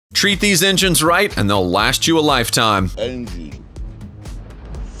Treat these engines right and they'll last you a lifetime. Engine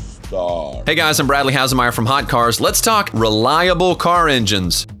start. Hey guys, I'm Bradley Hasemeyer from Hot Cars. Let's talk reliable car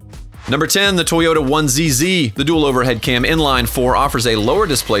engines. Number 10, the Toyota 1ZZ. The dual overhead cam inline 4 offers a lower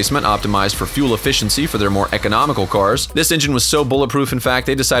displacement optimized for fuel efficiency for their more economical cars. This engine was so bulletproof, in fact,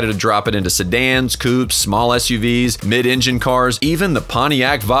 they decided to drop it into sedans, coupes, small SUVs, mid-engine cars, even the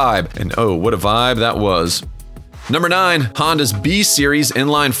Pontiac Vibe. And oh, what a vibe that was. Number 9, Honda's B-Series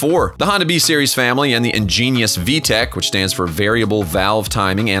inline 4. The Honda B-Series family and the ingenious VTEC, which stands for Variable Valve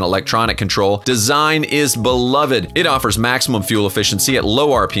Timing and Electronic Control, design is beloved. It offers maximum fuel efficiency at low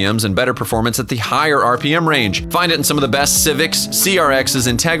RPMs and better performance at the higher RPM range. Find it in some of the best Civics, CRXs,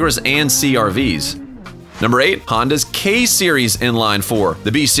 Integras, and CRVs. Number 8, Honda's K-Series inline 4.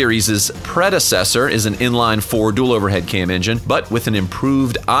 The B-Series' predecessor is an inline 4 dual overhead cam engine, but with an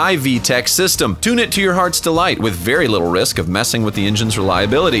improved iVTEC system. Tune it to your heart's delight with very little risk of messing with the engine's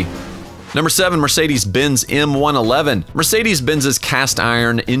reliability. Number 7, Mercedes-Benz M111. Mercedes-Benz's cast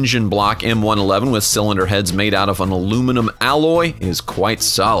iron engine block M111 with cylinder heads made out of an aluminum alloy is quite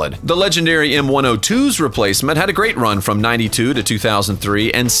solid. The legendary M102's replacement had a great run from '92 to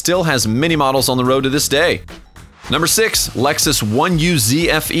 2003 and still has many models on the road to this day. Number 6, Lexus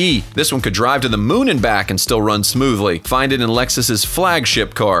 1UZ-FE. This one could drive to the moon and back and still run smoothly. Find it in Lexus's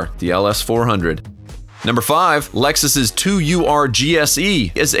flagship car, the LS400. Number 5, Lexus's 2UR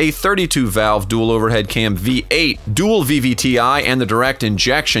GSE is a 32-valve dual overhead cam V8. Dual VVTi and the direct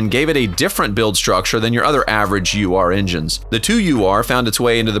injection gave it a different build structure than your other average UR engines. The 2UR found its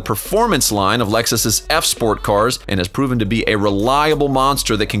way into the performance line of Lexus's F-Sport cars and has proven to be a reliable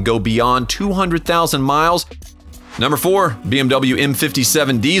monster that can go beyond 200,000 miles. Number 4, BMW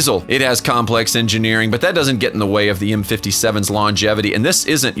M57 Diesel. It has complex engineering, but that doesn't get in the way of the M57's longevity, and this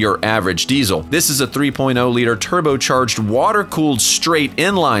isn't your average diesel. This is a 3.0-liter turbocharged water-cooled straight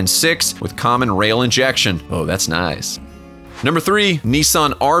inline 6 with common rail injection. Oh, that's nice. Number 3,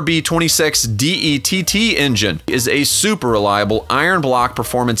 Nissan RB26 DETT engine is a super reliable iron block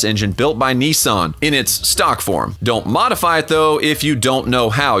performance engine built by Nissan in its stock form. Don't modify it though if you don't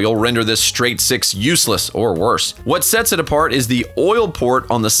know how. You'll render this straight 6 useless or worse. What sets it apart is the oil port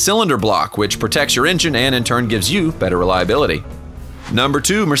on the cylinder block, which protects your engine and in turn gives you better reliability. Number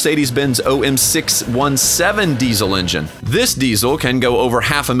 2, Mercedes-Benz OM617 diesel engine. This diesel can go over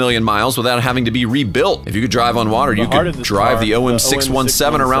 500,000 miles without having to be rebuilt. If you could drive on water, you could drive the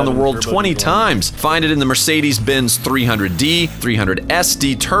OM617 around the world 20 times. Find it in the Mercedes-Benz 300D,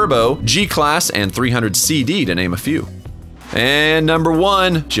 300SD Turbo, G-Class, and 300CD, to name a few. And number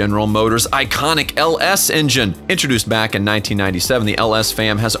 1, General Motors' iconic LS engine. Introduced back in 1997, the LS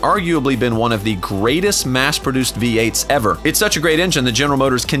fam has arguably been one of the greatest mass-produced V8s ever. It's such a great engine that General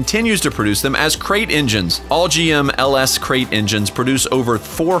Motors continues to produce them as crate engines. All GM LS crate engines produce over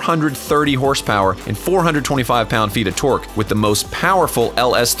 430 horsepower and 425 pound-feet of torque, with the most powerful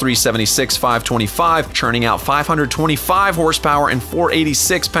LS 376 525 churning out 525 horsepower and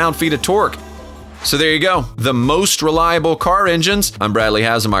 486 pound-feet of torque. So there you go, the most reliable car engines. I'm Bradley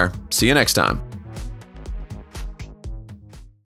Hasemeyer. See you next time.